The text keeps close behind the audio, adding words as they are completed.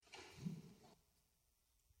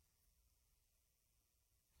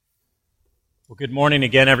Well, good morning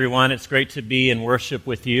again, everyone. It's great to be in worship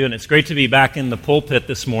with you, and it's great to be back in the pulpit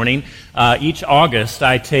this morning. Each August,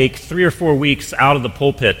 I take 3 or 4 weeks out of the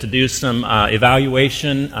pulpit to do some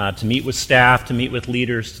evaluation, to meet with staff, to meet with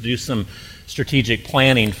leaders, to do some strategic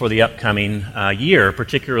planning for the upcoming year,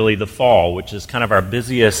 particularly the fall, which is kind of our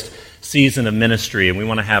busiest season of ministry, and we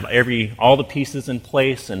want to have all the pieces in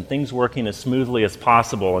place and things working as smoothly as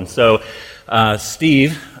possible. And so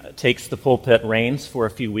Steve takes the pulpit reins for a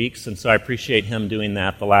few weeks, and so I appreciate him doing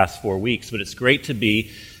that the last 4 weeks. But it's great to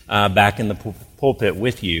be back in the pulpit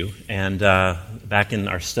with you and back in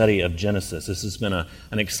our study of Genesis. This has been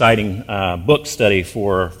an exciting book study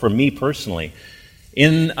for me personally.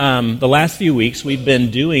 In the last few weeks, we've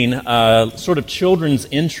been doing a sort of children's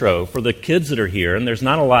intro for the kids that are here, and there's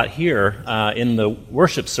not a lot here in the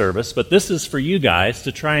worship service, but this is for you guys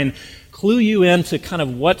to try and clue you into kind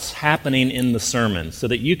of what's happening in the sermon so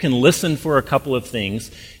that you can listen for a couple of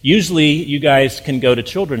things. Usually you guys can go to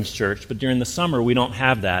children's church, but during the summer we don't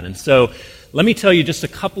have that. And so let me tell you just a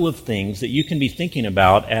couple of things that you can be thinking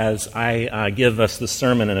about as I give us the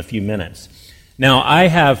sermon in a few minutes. Now, I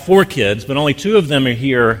have 4 kids, but only 2 of them are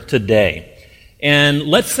here today. And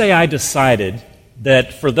let's say I decided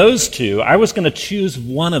that for those 2, I was going to choose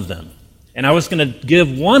one of them, and I was going to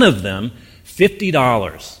give one of them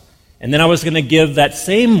 $50. And then I was going to give that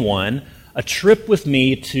same one a trip with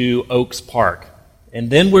me to Oaks Park. And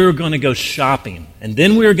then we were going to go shopping. And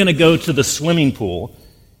then we were going to go to the swimming pool.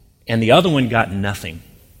 And the other one got nothing.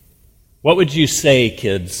 What would you say,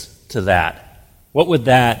 kids, to that? What would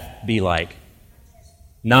that be like?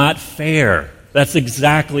 Not fair. That's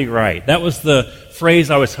exactly right. That was the phrase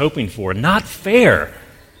I was hoping for. Not fair.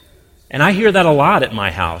 And I hear that a lot at my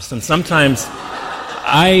house. And sometimes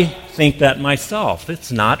I think that myself.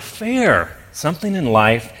 It's not fair. Something in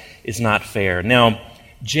life is not fair. Now,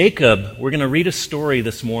 Jacob, we're going to read a story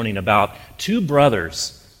this morning about 2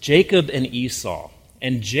 brothers, Jacob and Esau.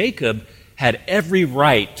 And Jacob had every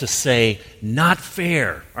right to say not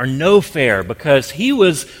fair or no fair because he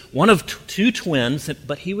was one of 2 twins,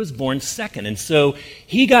 but he was born second. And so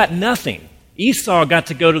he got nothing. Esau got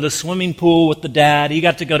to go to the swimming pool with the dad. He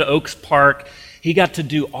got to go to Oaks Park. He got to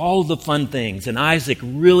do all the fun things, and Isaac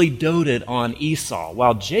really doted on Esau,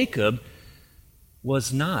 while Jacob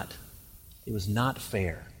was not. It was not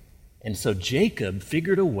fair. And so Jacob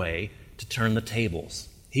figured a way to turn the tables.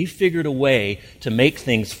 He figured a way to make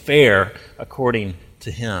things fair according to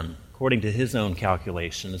him, according to his own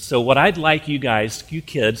calculations. So what I'd like you guys, you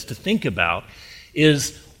kids, to think about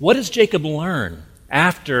is, what does Jacob learn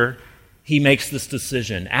after he makes this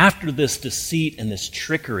decision, after this deceit and this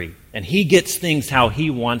trickery, and he gets things how he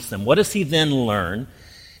wants them? What does he then learn?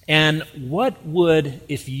 And what would,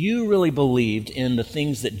 if you really believed in the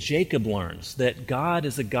things that Jacob learns, that God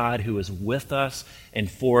is a God who is with us and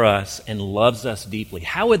for us and loves us deeply,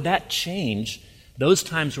 how would that change those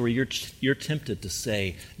times where you're tempted to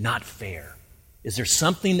say, not fair? Is there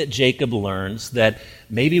something that Jacob learns that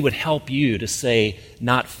maybe would help you to say,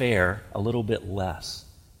 not fair, a little bit less?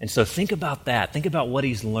 And so think about that. Think about what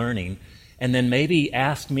he's learning, and then maybe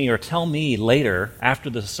ask me or tell me later after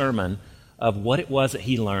the sermon of what it was that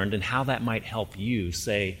he learned and how that might help you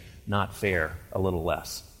say not fair a little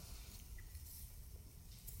less.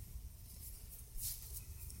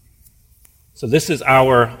 So this is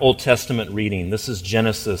our Old Testament reading. This is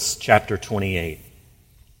Genesis chapter 28.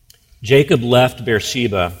 Jacob left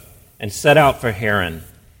Beersheba and set out for Haran.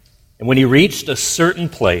 And when he reached a certain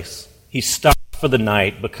place, he stopped for the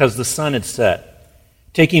night because the sun had set.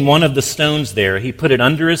 Taking one of the stones there, he put it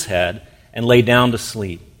under his head and lay down to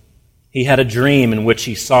sleep. He had a dream in which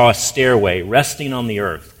he saw a stairway resting on the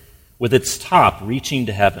earth, with its top reaching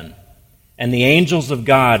to heaven, and the angels of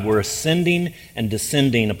God were ascending and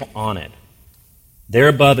descending upon it. There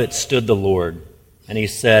above it stood the Lord, and he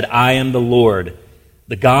said, I am the Lord,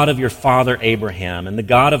 the God of your father Abraham, and the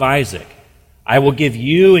God of Isaac. I will give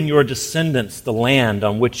you and your descendants the land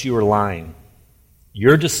on which you are lying.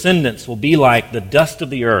 Your descendants will be like the dust of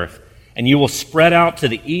the earth, and you will spread out to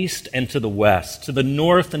the east and to the west, to the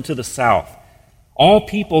north and to the south. All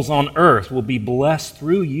peoples on earth will be blessed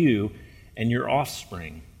through you and your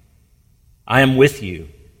offspring. I am with you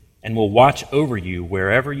and will watch over you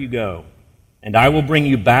wherever you go, and I will bring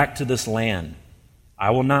you back to this land.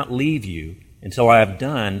 I will not leave you until I have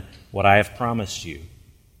done what I have promised you.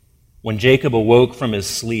 When Jacob awoke from his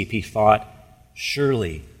sleep, he thought,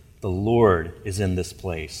 surely the Lord is in this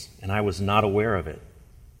place, and I was not aware of it.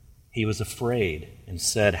 He was afraid and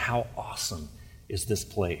said, how awesome is this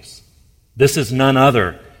place? This is none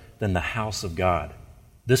other than the house of God.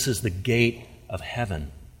 This is the gate of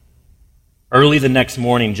heaven. Early the next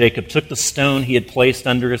morning, Jacob took the stone he had placed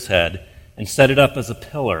under his head and set it up as a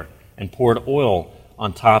pillar and poured oil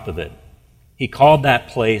on top of it. He called that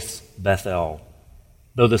place Bethel,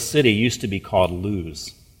 though the city used to be called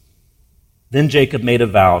Luz. Then Jacob made a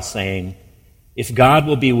vow, saying, "If God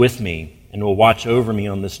will be with me and will watch over me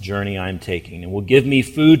on this journey I am taking, and will give me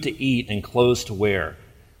food to eat and clothes to wear,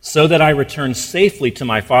 so that I return safely to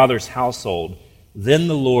my father's household, then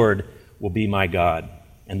the Lord will be my God,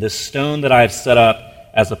 and this stone that I have set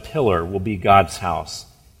up as a pillar will be God's house.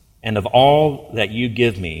 And of all that you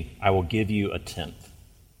give me, I will give you a tenth."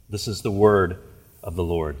 This is the word of the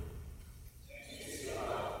Lord.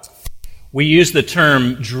 We use the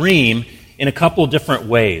term dream in a couple different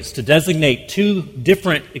ways to designate two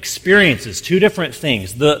different experiences, two different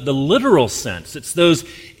things. The literal sense, it's those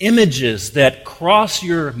images that cross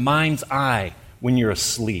your mind's eye when you're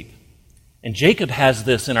asleep. And Jacob has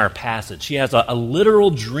this in our passage. He has a literal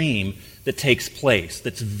dream that takes place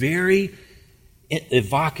that's very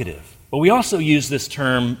evocative. But we also use this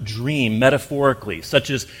term dream metaphorically, such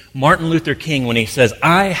as Martin Luther King when he says,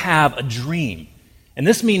 "I have a dream." And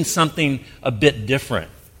this means something a bit different.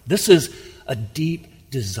 This is a deep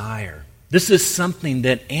desire. This is something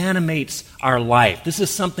that animates our life. This is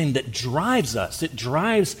something that drives us. It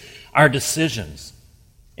drives our decisions.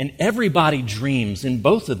 And everybody dreams in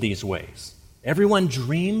both of these ways. Everyone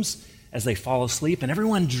dreams as they fall asleep, and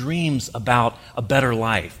everyone dreams about a better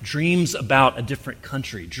life, dreams about a different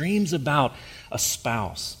country, dreams about a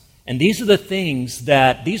spouse. And these are the dreams,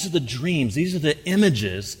 these are the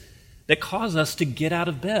images that cause us to get out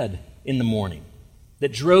of bed in the morning,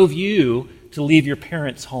 that drove you to leave your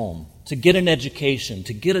parents' home, to get an education,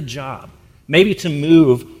 to get a job, maybe to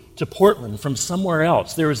move to Portland from somewhere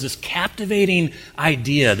else. There is this captivating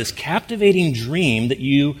idea, this captivating dream that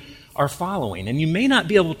you are following. And you may not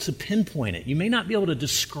be able to pinpoint it. You may not be able to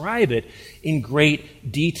describe it in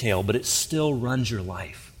great detail, but it still runs your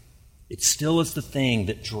life. It still is the thing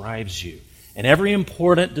that drives you. And every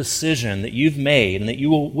important decision that you've made and that you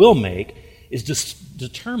will make is just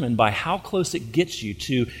determined by how close it gets you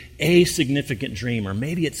to a significant dream, or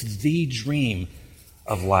maybe it's the dream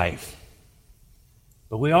of life.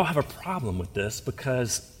 But we all have a problem with this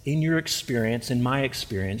because in your experience, in my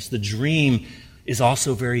experience, the dream is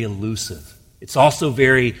also very elusive. It's also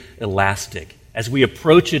very elastic. As we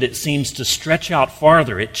approach it, it seems to stretch out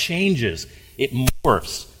farther. It changes. It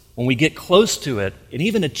morphs. When we get close to it and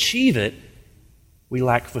even achieve it, we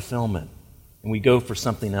lack fulfillment and we go for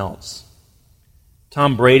something else.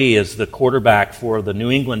 Tom Brady is the quarterback for the New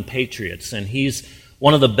England Patriots, and he's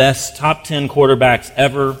one of the best top 10 quarterbacks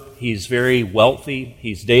ever. He's very wealthy.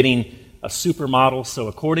 He's dating a supermodel, so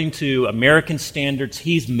according to American standards,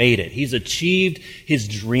 he's made it. He's achieved his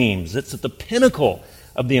dreams. It's at the pinnacle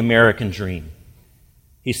of the American dream.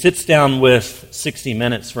 He sits down with 60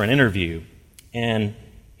 Minutes for an interview, and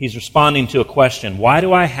he's responding to a question: why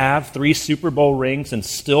do I have 3 Super Bowl rings and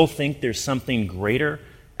still think there's something greater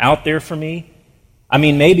out there for me? I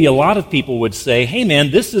mean, maybe a lot of people would say, hey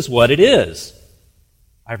man, this is what it is.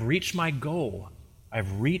 I've reached my goal.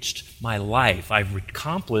 I've reached my life. I've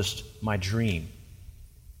accomplished my dream.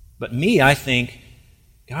 But me, I think,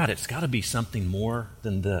 God, it's got to be something more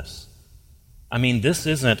than this. I mean, this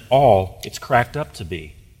isn't all it's cracked up to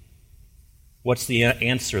be. What's the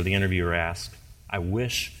answer the interviewer asked? I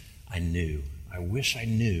wish I knew. I wish I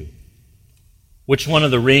knew. Which one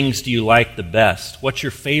of the rings do you like the best? What's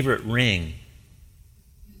your favorite ring?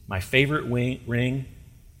 My favorite ring?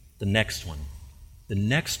 The next one. The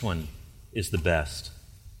next one is the best.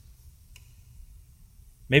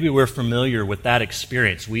 Maybe we're familiar with that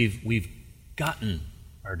experience. We've gotten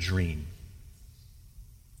our dream.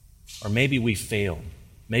 Or maybe we failed.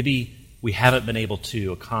 Maybe we haven't been able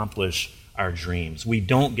to accomplish our dreams. We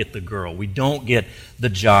don't get the girl. We don't get the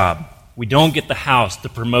job. We don't get the house, the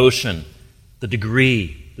promotion, the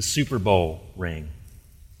degree, the Super Bowl ring.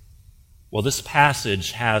 Well, this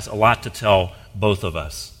passage has a lot to tell both of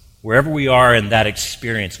us. Wherever we are in that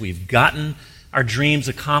experience, we've gotten our dreams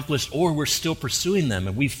accomplished, or we're still pursuing them,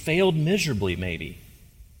 and we've failed miserably, maybe.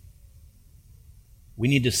 We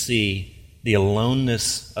need to see the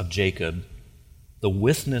aloneness of Jacob, the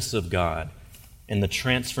withness of God, and the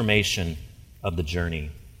transformation of the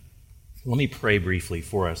journey. Let me pray briefly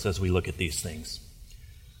for us as we look at these things.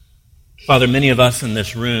 Father, many of us in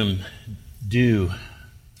this room do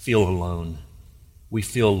feel alone. We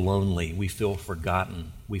feel lonely. We feel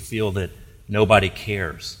forgotten. We feel that nobody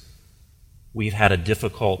cares. We've had a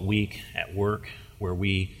difficult week at work where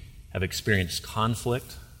we have experienced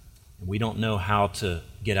conflict, and we don't know how to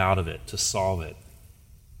get out of it, to solve it.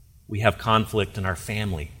 We have conflict in our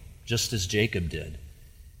family, just as Jacob did,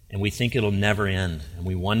 and we think it'll never end, and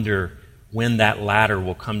we wonder when that ladder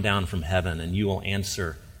will come down from heaven and you will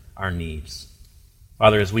answer our needs.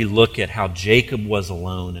 Father, as we look at how Jacob was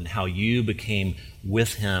alone and how you became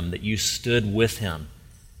with him, that you stood with him,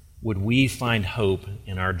 would we find hope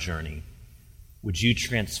in our journey? Would you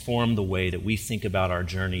transform the way that we think about our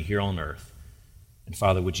journey here on earth? And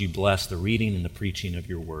Father, would you bless the reading and the preaching of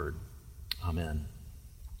your word? Amen.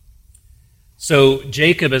 So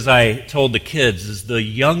Jacob, as I told the kids, is the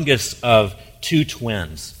youngest of two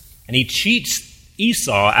twins. And he cheats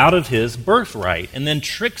Esau out of his birthright and then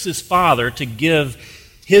tricks his father to give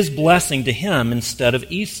his blessing to him instead of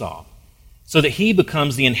Esau, so that he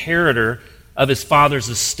becomes the inheritor of his father's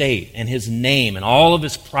estate and his name and all of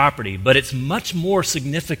his property. But it's much more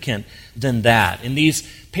significant than that. In these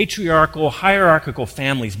patriarchal, hierarchical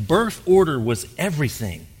families, birth order was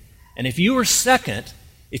everything. And if you were second,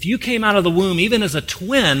 if you came out of the womb even as a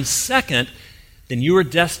twin second, then you were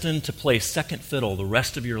destined to play second fiddle the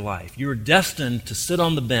rest of your life. You were destined to sit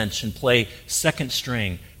on the bench and play second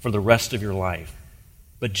string for the rest of your life.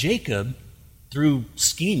 But Jacob, through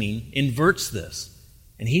scheming, inverts this.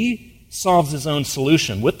 And he solves his own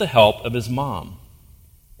solution with the help of his mom.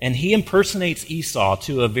 And he impersonates Esau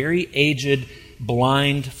to a very aged,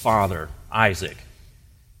 blind father, Isaac.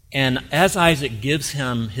 And as Isaac gives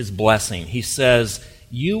him his blessing, he says,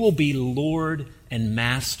 "You will be Lord and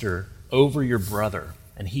master over your brother,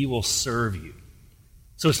 and he will serve you."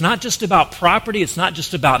 So it's not just about property, it's not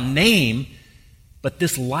just about name, but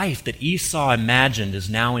this life that Esau imagined is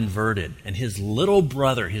now inverted, and his little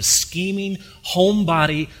brother, his scheming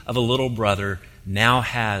homebody of a little brother, now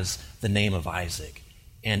has the name of Isaac.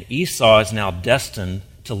 And Esau is now destined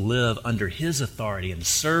to live under his authority and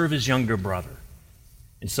serve his younger brother.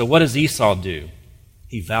 And so what does Esau do?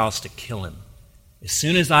 He vows to kill him. As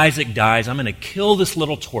soon as Isaac dies, I'm going to kill this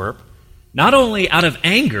little twerp, not only out of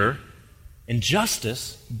anger and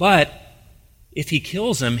justice, but if he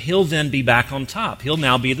kills him, he'll then be back on top. He'll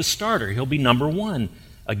now be the starter. He'll be number one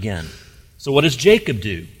again. So what does Jacob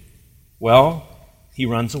do? Well, he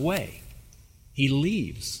runs away. He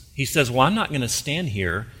leaves. He says, well, I'm not going to stand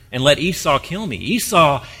here and let Esau kill me.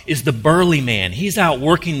 Esau is the burly man. He's out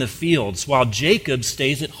working the fields while Jacob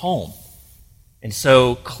stays at home. And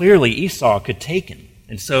so clearly Esau could take him.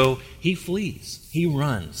 And so he flees. He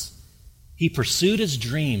runs. He pursued his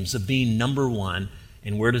dreams of being number one,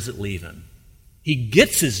 and where does it leave him? He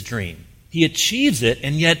gets his dream. He achieves it,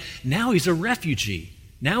 and yet now he's a refugee.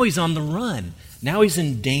 Now he's on the run. Now he's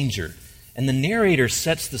in danger. And the narrator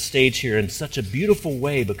sets the stage here in such a beautiful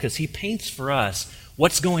way because he paints for us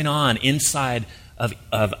what's going on inside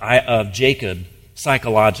of Jacob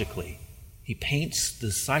psychologically. He paints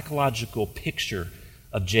the psychological picture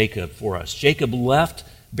of Jacob for us. Jacob left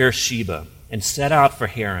Beersheba and set out for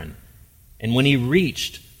Haran. And when he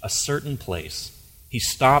reached a certain place, he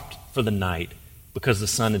stopped for the night because the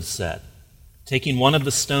sun had set. Taking one of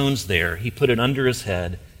the stones there, he put it under his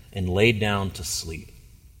head and laid down to sleep.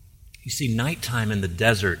 You see, nighttime in the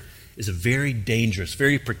desert is a very dangerous,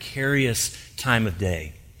 very precarious time of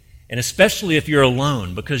day. And especially if you're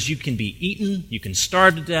alone, because you can be eaten, you can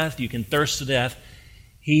starve to death, you can thirst to death.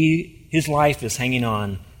 His life is hanging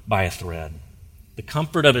on by a thread. The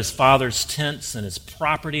comfort of his father's tents and his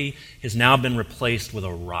property has now been replaced with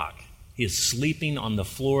a rock. He is sleeping on the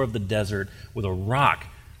floor of the desert with a rock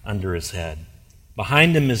under his head.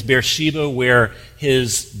 Behind him is Beersheba, where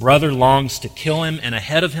his brother longs to kill him, and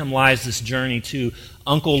ahead of him lies this journey to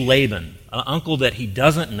Uncle Laban, an uncle that he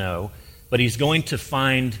doesn't know, but he's going to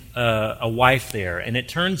find a wife there. And it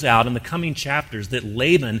turns out in the coming chapters that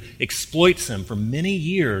Laban exploits him for many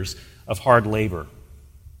years of hard labor.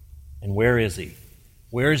 And where is he?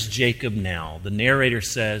 Where is Jacob now? The narrator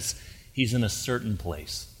says he's in a certain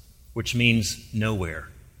place, which means nowhere.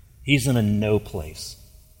 He's in a no place.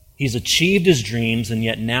 He's achieved his dreams, and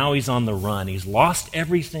yet now he's on the run. He's lost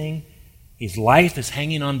everything. His life is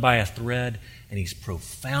hanging on by a thread, and he's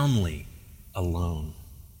profoundly alone.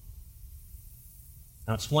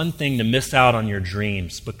 Now, it's one thing to miss out on your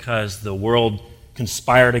dreams because the world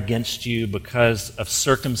conspired against you, because of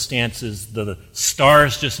circumstances, the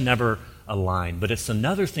stars just never aligned. But it's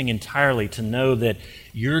another thing entirely to know that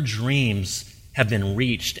your dreams have been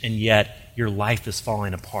reached, and yet your life is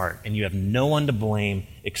falling apart, and you have no one to blame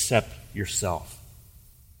except yourself.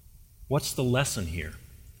 What's the lesson here?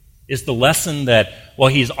 Is the lesson that, well,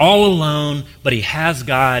 he's all alone, but he has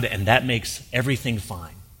God, and that makes everything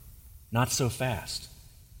fine? Not so fast.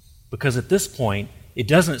 Because at this point, it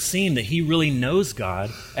doesn't seem that he really knows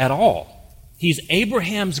God at all. He's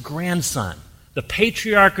Abraham's grandson, the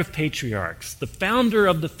patriarch of patriarchs, the founder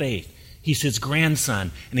of the faith. He's his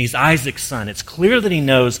grandson, and he's Isaac's son. It's clear that he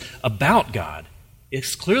knows about God,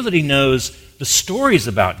 It's clear that he knows the stories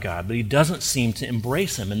about God, but he doesn't seem to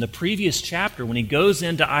embrace him. In the previous chapter, when he goes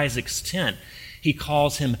into Isaac's tent, he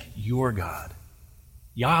calls him your God.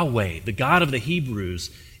 Yahweh, the God of the Hebrews,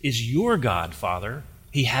 is your God, Father.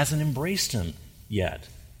 He hasn't embraced him yet.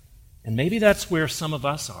 And maybe that's where some of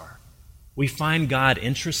us are. We find God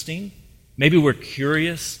interesting. Maybe we're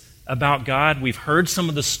curious about God. We've heard some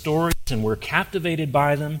of the stories and we're captivated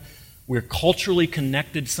by them. We're culturally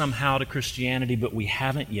connected somehow to Christianity, but we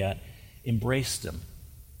haven't yet embraced them.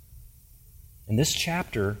 And this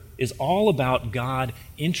chapter is all about God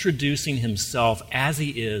introducing himself as he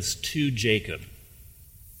is to Jacob.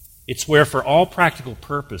 It's where, for all practical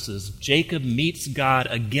purposes, Jacob meets God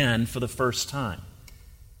again for the first time.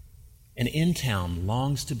 And InTown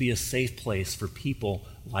longs to be a safe place for people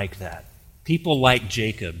like that. People like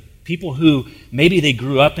Jacob. People who maybe they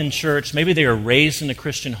grew up in church, maybe they were raised in a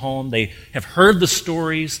Christian home, they have heard the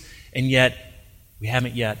stories, and yet we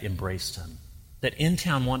haven't yet embraced him. That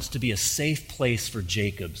InTown wants to be a safe place for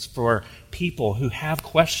Jacobs, for people who have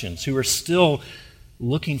questions, who are still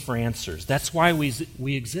looking for answers. That's why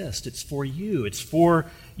we exist. It's for you. It's for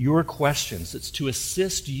your questions. It's to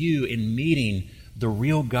assist you in meeting the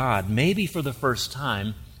real God, maybe for the first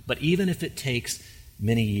time, but even if it takes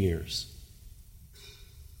many years.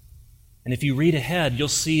 And if you read ahead, you'll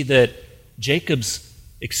see that Jacob's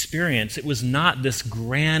experience, it was not this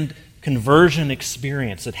grand conversion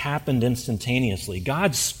experience that happened instantaneously.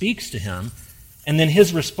 God speaks to him, and then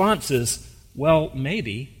his response is, well,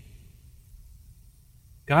 maybe.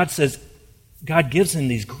 God gives him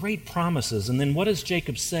these great promises, and then what does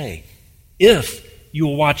Jacob say? If you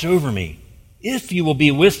will watch over me, if you will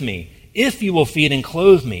be with me, if you will feed and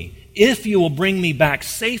clothe me, if you will bring me back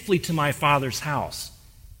safely to my father's house.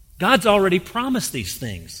 God's already promised these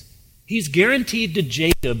things. He's guaranteed to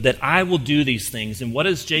Jacob that I will do these things. And what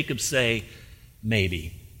does Jacob say?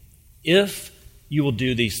 Maybe. If you will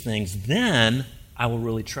do these things, then I will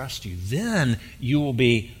really trust you. Then you will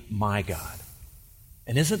be my God.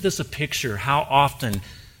 And isn't this a picture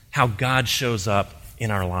how God shows up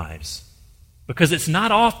in our lives? Because it's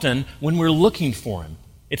not often when we're looking for him.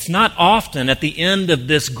 It's not often at the end of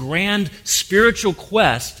this grand spiritual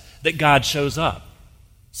quest that God shows up.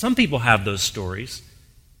 Some people have those stories,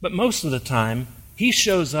 but most of the time, he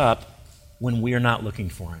shows up when we are not looking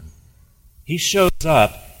for him. He shows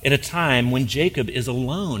up at a time when Jacob is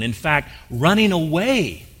alone, in fact, running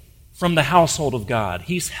away from the household of God.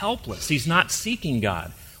 He's helpless. He's not seeking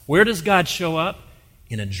God. Where does God show up?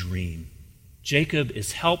 In a dream. Jacob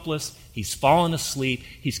is helpless. He's fallen asleep.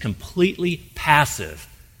 He's completely passive,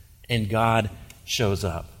 and God shows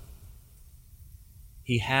up.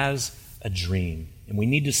 He has a dream. And we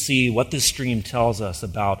need to see what this dream tells us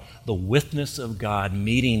about the witness of God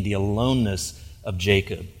meeting the aloneness of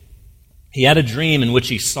Jacob. He had a dream in which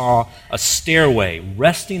he saw a stairway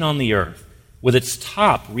resting on the earth with its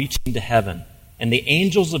top reaching to heaven, and the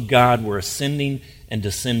angels of God were ascending and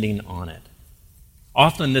descending on it.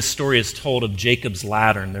 Often this story is told of Jacob's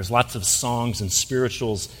ladder, and there's lots of songs and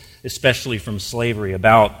spirituals, especially from slavery,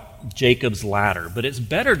 about Jacob's ladder. But it's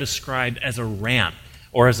better described as a ramp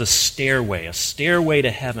or as a stairway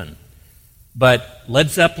to heaven. But Led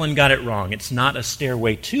Zeppelin got it wrong. It's not a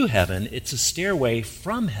stairway to heaven, it's a stairway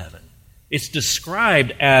from heaven. It's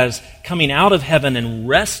described as coming out of heaven and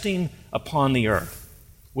resting upon the earth,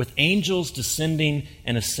 with angels descending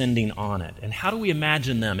and ascending on it. And how do we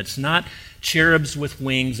imagine them? It's not cherubs with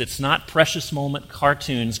wings. It's not Precious Moment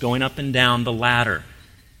cartoons going up and down the ladder.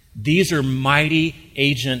 These are mighty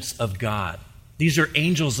agents of God. These are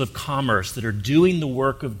angels of commerce that are doing the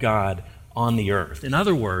work of God on the earth. In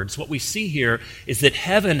other words, what we see here is that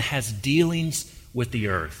heaven has dealings with the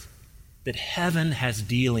earth, that heaven has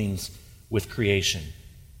dealings with creation.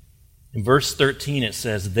 In verse 13 it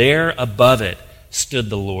says, there above it stood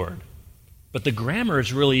the Lord. But the grammar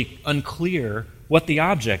is really unclear what the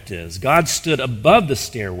object is. God stood above the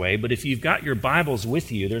stairway, but if you've got your Bibles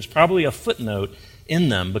with you, there's probably a footnote in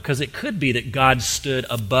them, because it could be that God stood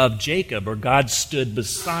above Jacob or God stood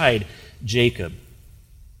beside Jacob.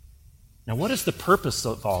 Now, what is the purpose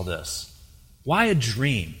of all this? Why a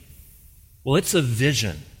dream? Well, it's a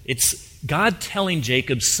vision. It's God telling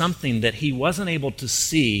Jacob something that he wasn't able to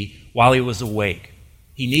see while he was awake.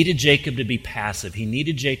 He needed Jacob to be passive. He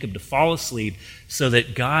needed Jacob to fall asleep so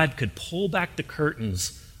that God could pull back the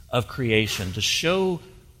curtains of creation to show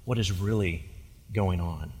what is really going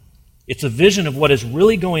on. It's a vision of what is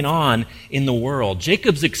really going on in the world.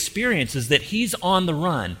 Jacob's experience is that he's on the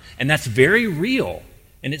run, and that's very real,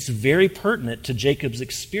 and it's very pertinent to Jacob's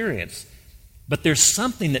experience. But there's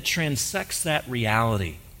something that transects that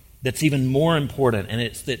reality. that's even more important, and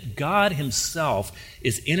it's that God himself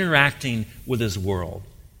is interacting with his world,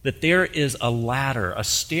 that there is a ladder, a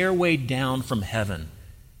stairway down from heaven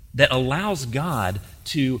that allows God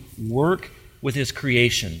to work with his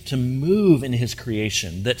creation, to move in his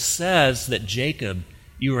creation, that says that Jacob,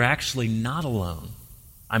 you are actually not alone.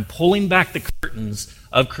 I'm pulling back the curtains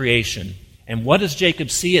of creation. And what does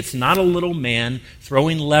Jacob see? It's not a little man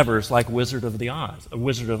throwing levers like Wizard of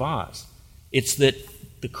Oz. It's that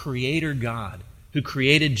the Creator God, who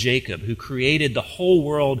created Jacob, who created the whole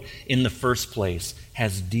world in the first place,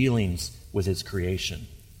 has dealings with his creation.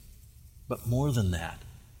 But more than that,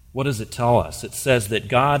 what does it tell us? It says that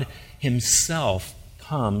God himself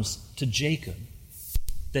comes to Jacob,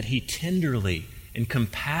 that he tenderly and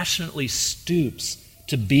compassionately stoops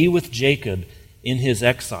to be with Jacob in his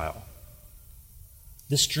exile.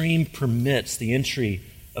 This dream permits the entry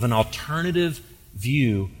of an alternative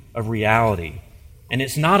view of reality. And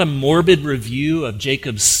it's not a morbid review of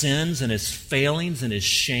Jacob's sins and his failings and his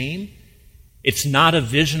shame. It's not a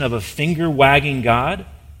vision of a finger-wagging God,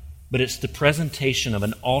 but it's the presentation of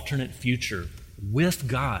an alternate future with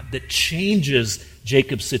God that changes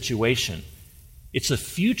Jacob's situation. It's a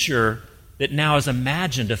future that now is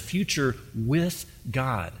imagined, a future with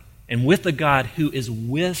God, and with a God who is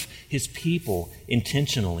with his people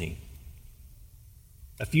intentionally.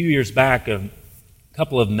 A few years back, a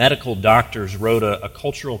couple of medical doctors wrote a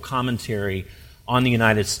cultural commentary on the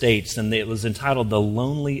United States, and it was entitled The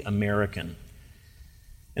Lonely American.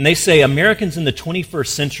 And they say Americans in the 21st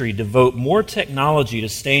century devote more technology to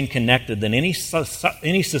staying connected than any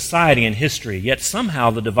society in history, yet somehow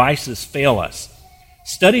the devices fail us.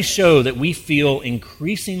 Studies show that we feel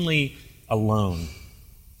increasingly alone.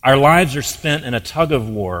 Our lives are spent in a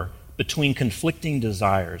tug-of-war between conflicting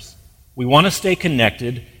desires. We want to stay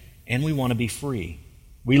connected, and we want to be free.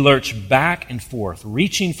 We lurch back and forth,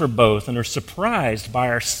 reaching for both, and are surprised by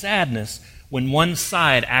our sadness when one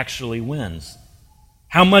side actually wins.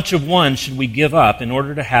 How much of one should we give up in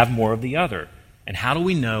order to have more of the other? And how do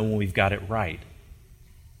we know when we've got it right?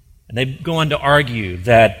 And they go on to argue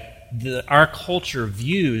that our culture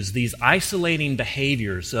views these isolating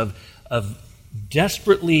behaviors of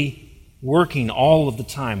desperately working all of the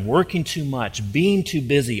time, working too much, being too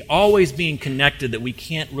busy, always being connected, that we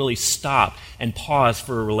can't really stop and pause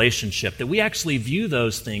for a relationship, that we actually view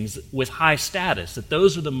those things with high status, that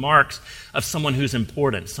those are the marks of someone who's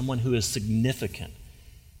important, someone who is significant.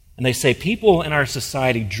 And they say people in our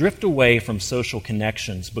society drift away from social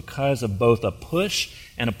connections because of both a push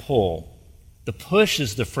and a pull. The push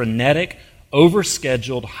is the frenetic,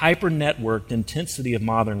 overscheduled, hyper-networked intensity of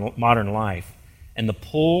modern life. And the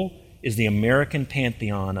pull is the American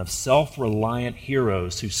pantheon of self-reliant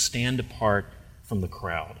heroes who stand apart from the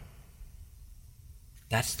crowd.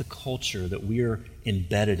 That's the culture that we're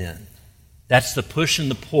embedded in. That's the push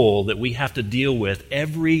and the pull that we have to deal with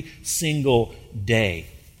every single day.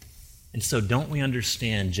 And so don't we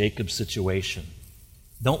understand Jacob's situation?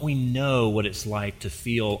 Don't we know what it's like to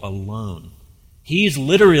feel alone? He's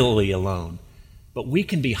literally alone, but we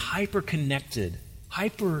can be hyper-connected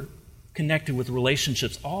with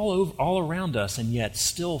relationships all around us, and yet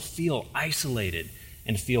still feel isolated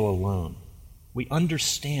and feel alone. We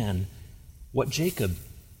understand what Jacob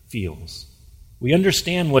feels. We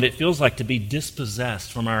understand what it feels like to be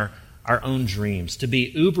dispossessed from our own dreams, to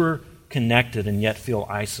be uber-connected and yet feel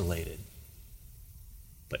isolated.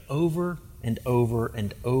 But over and over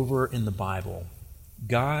and over in the Bible,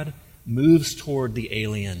 God moves toward the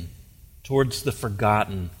alien, towards the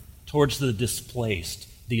forgotten, towards the displaced,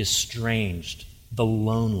 the estranged, the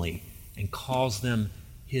lonely, and calls them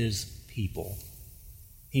his people.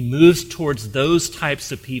 He moves towards those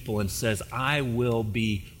types of people and says, I will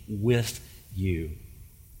be with you.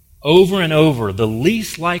 Over and over, the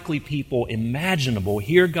least likely people imaginable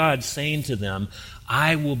hear God saying to them,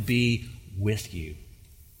 I will be with you.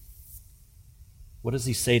 What does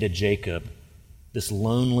he say to Jacob, this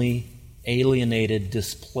lonely, alienated,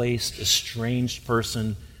 displaced, estranged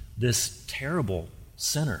person, this terrible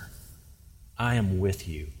sinner? I am with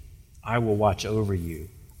you. I will watch over you.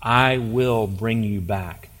 I will bring you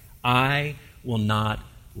back. I will not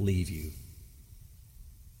leave you.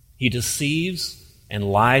 He deceives and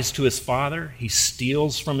lies to his father. He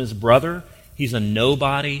steals from his brother. He's a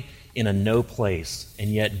nobody in a no place.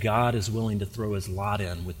 And yet God is willing to throw his lot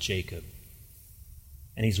in with Jacob.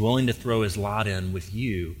 And he's willing to throw his lot in with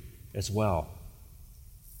you as well.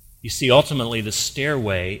 You see, ultimately, the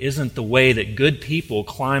stairway isn't the way that good people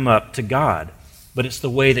climb up to God, but it's the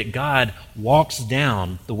way that God walks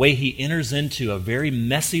down, the way he enters into a very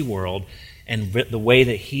messy world, and the way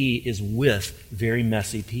that he is with very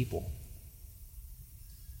messy people.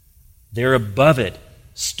 There above it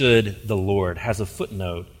stood the Lord, has a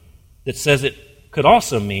footnote that says it could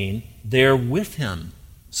also mean there with him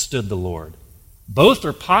stood the Lord. Both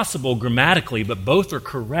are possible grammatically, but both are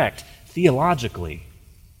correct theologically,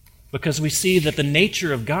 because we see that the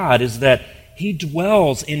nature of God is that he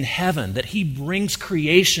dwells in heaven, that he brings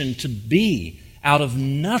creation to be out of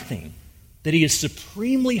nothing, that he is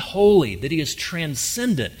supremely holy, that he is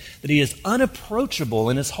transcendent, that he is unapproachable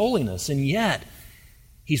in his holiness, and yet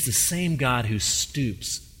he's the same God who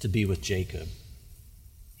stoops to be with Jacob.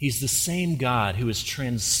 He's the same God who is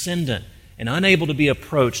transcendent and unable to be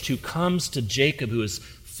approached, who comes to Jacob, who is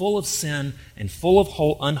full of sin and full of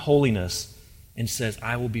unholiness, and says,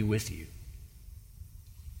 I will be with you.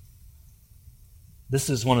 This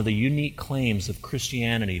is one of the unique claims of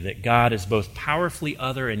Christianity, that God is both powerfully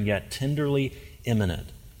other and yet tenderly immanent.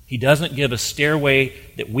 He doesn't give a stairway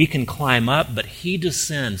that we can climb up, but he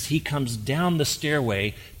descends. He comes down the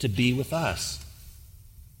stairway to be with us.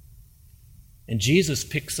 And Jesus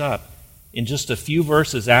picks up in just a few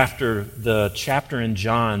verses after the chapter in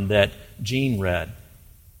John that Gene read.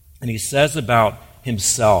 And he says about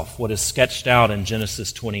himself what is sketched out in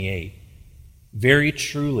Genesis 28. Very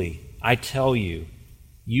truly, I tell you,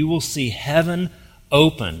 you will see heaven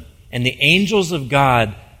open and the angels of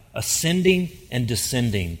God ascending and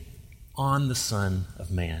descending on the Son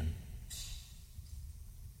of Man.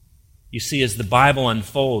 You see, as the Bible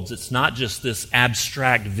unfolds, it's not just this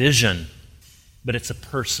abstract vision, but it's a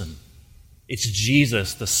person. It's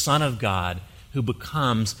Jesus, the Son of God, who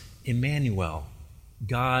becomes Emmanuel,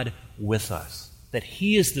 God with us. That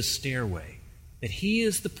he is the stairway, that he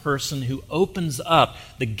is the person who opens up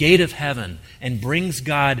the gate of heaven and brings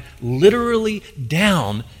God literally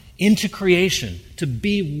down into creation to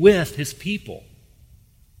be with his people.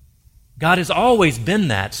 God has always been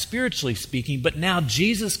that, spiritually speaking, but now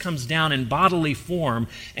Jesus comes down in bodily form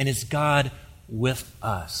and is God with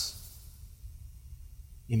us.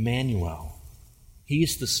 Emmanuel.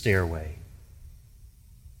 He's the stairway.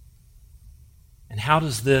 And how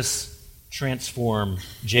does this transform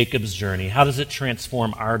Jacob's journey? How does it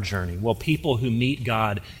transform our journey? Well, people who meet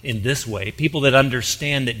God in this way, people that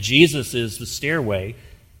understand that Jesus is the stairway,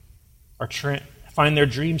 find their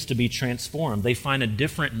dreams to be transformed. They find a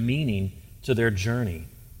different meaning to their journey.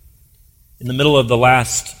 In the middle of the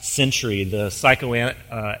last century, the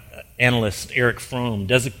psychoanalyst Erich Fromm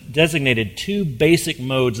designated two basic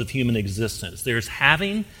modes of human existence. There's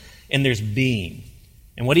having and there's being.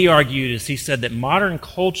 And what he argued is he said that modern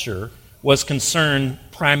culture was concerned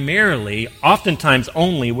primarily, oftentimes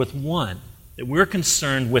only, with one. That we're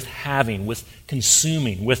concerned with having, with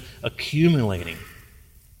consuming, with accumulating.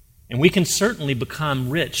 And we can certainly become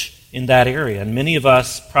rich in that area. And many of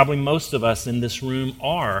us, probably most of us in this room,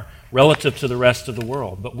 are relative to the rest of the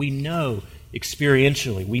world. But we know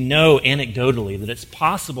experientially, we know anecdotally that it's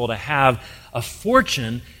possible to have a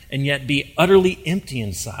fortune and yet be utterly empty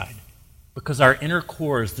inside. Because our inner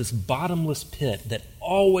core is this bottomless pit that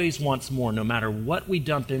always wants more, no matter what we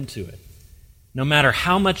dump into it. No matter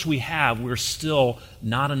how much we have, we're still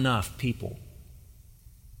not enough people.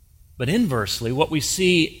 But inversely, what we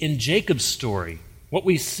see in Jacob's story, what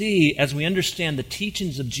we see as we understand the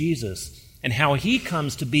teachings of Jesus and how he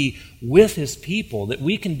comes to be with his people, that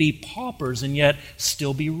we can be paupers and yet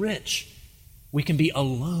still be rich. We can be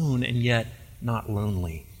alone and yet not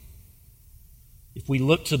lonely. If we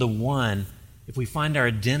look to the one, if we find our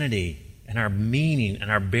identity and our meaning and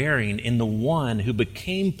our bearing in the one who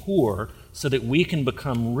became poor so that we can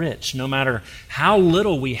become rich, no matter how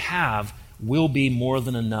little we have, we'll be more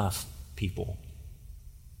than enough people.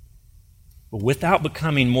 But without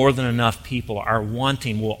becoming more than enough people, our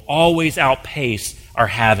wanting will always outpace our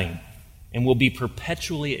having, and we'll be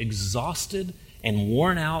perpetually exhausted and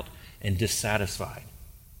worn out and dissatisfied.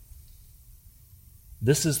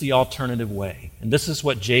 This is the alternative way, and this is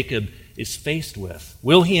what Jacob is faced with.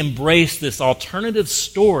 Will he embrace this alternative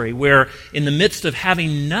story where in the midst of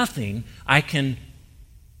having nothing, I can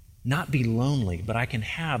not be lonely, but I can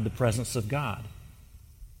have the presence of God?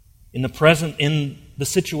 In the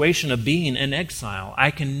situation of being in exile, I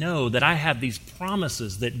can know that I have these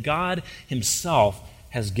promises that God himself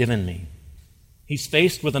has given me. He's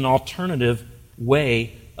faced with an alternative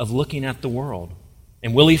way of looking at the world.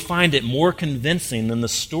 And will he find it more convincing than the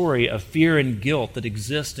story of fear and guilt that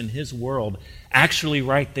exists in his world, actually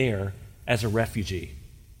right there as a refugee?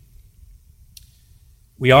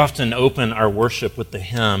 We often open our worship with the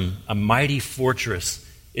hymn, "A Mighty Fortress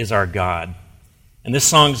is Our God." And this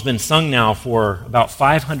song's been sung now for about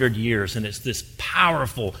 500 years, and it's this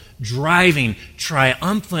powerful, driving,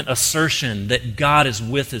 triumphant assertion that God is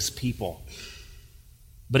with his people.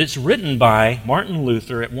 But it's written by Martin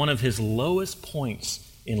Luther at one of his lowest points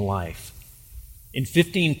in life. In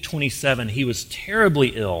 1527, he was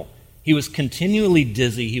terribly ill. He was continually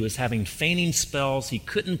dizzy. He was having fainting spells. He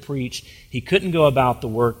couldn't preach. He couldn't go about the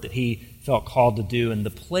work that he felt called to do. And the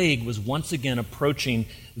plague was once again approaching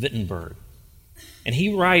Wittenberg. And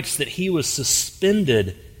he writes that he was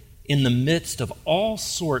suspended in the midst of all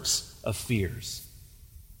sorts of fears.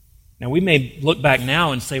 Now, we may look back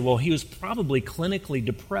now and say, well, he was probably clinically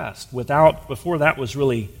depressed before that was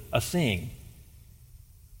really a thing.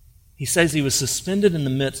 He says he was suspended in the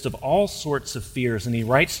midst of all sorts of fears, and he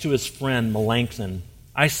writes to his friend Melanchthon,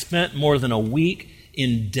 I spent more than a week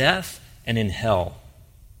in death and in hell.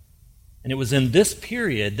 And it was in this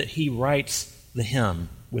period that he writes the hymn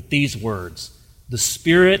with these words, the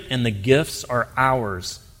Spirit and the gifts are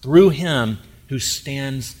ours through him who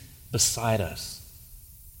stands beside us.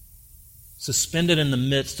 Suspended in the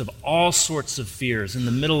midst of all sorts of fears, in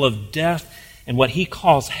the middle of death and what he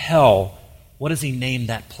calls hell, what does he name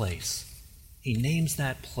that place? He names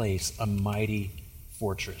that place a mighty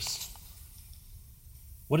fortress.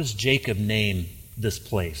 What does Jacob name this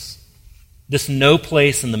place? This no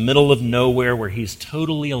place in the middle of nowhere where he's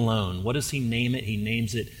totally alone. What does he name it? He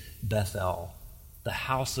names it Bethel, the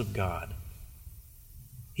house of God.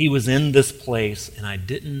 He was in this place and I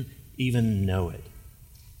didn't even know it.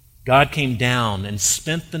 God came down and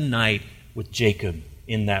spent the night with Jacob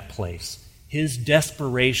in that place. His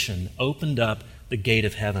desperation opened up the gate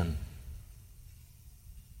of heaven.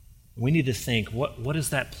 We need to think, what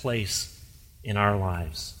is that place in our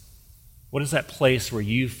lives? What is that place where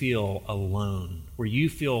you feel alone, where you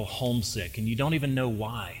feel homesick and you don't even know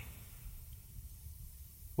why?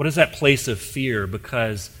 What is that place of fear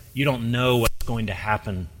because you don't know what's going to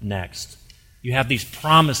happen next? You have these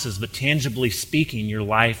promises, but tangibly speaking, your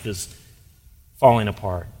life is falling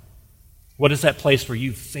apart. What is that place where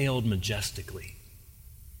you failed majestically?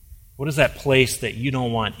 What is that place that you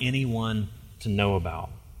don't want anyone to know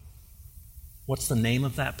about? What's the name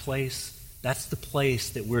of that place? That's the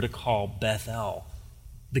place that we're to call Bethel,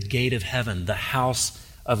 the gate of heaven, the house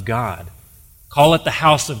of God. Call it the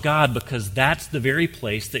house of God because that's the very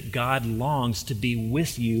place that God longs to be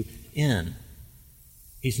with you in.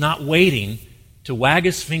 He's not waiting to wag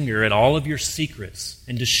his finger at all of your secrets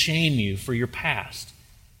and to shame you for your past.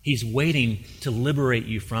 He's waiting to liberate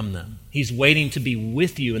you from them. He's waiting to be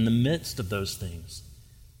with you in the midst of those things.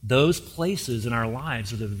 Those places in our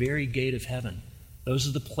lives are the very gate of heaven. Those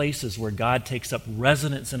are the places where God takes up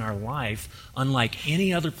residence in our life unlike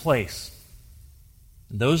any other place.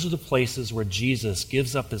 And those are the places where Jesus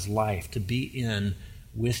gives up his life to be in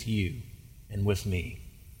with you and with me.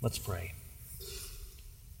 Let's pray.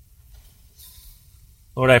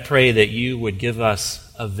 Lord, I pray that you would give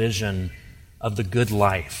us a vision of the good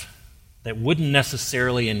life that wouldn't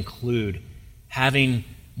necessarily include having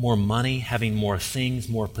more money, having more things,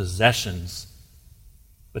 more possessions.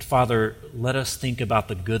 But Father, let us think about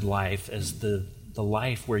the good life as the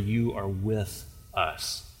life where you are with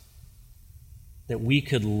us. That we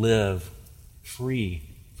could live free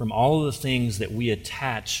from all of the things that we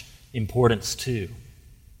attach importance to.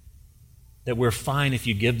 That we're fine if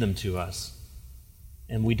you give them to us.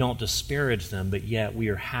 And we don't disparage them, but yet we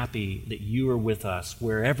are happy that you are with us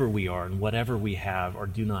wherever we are and whatever we have or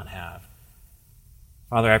do not have.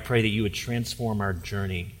 Father, I pray that you would transform our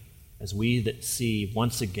journey as we that see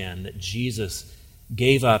once again that Jesus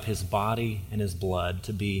gave up his body and his blood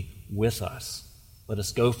to be with us. Let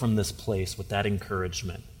us go from this place with that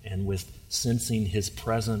encouragement and with sensing his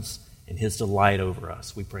presence and his delight over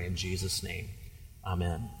us. We pray in Jesus' name.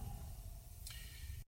 Amen.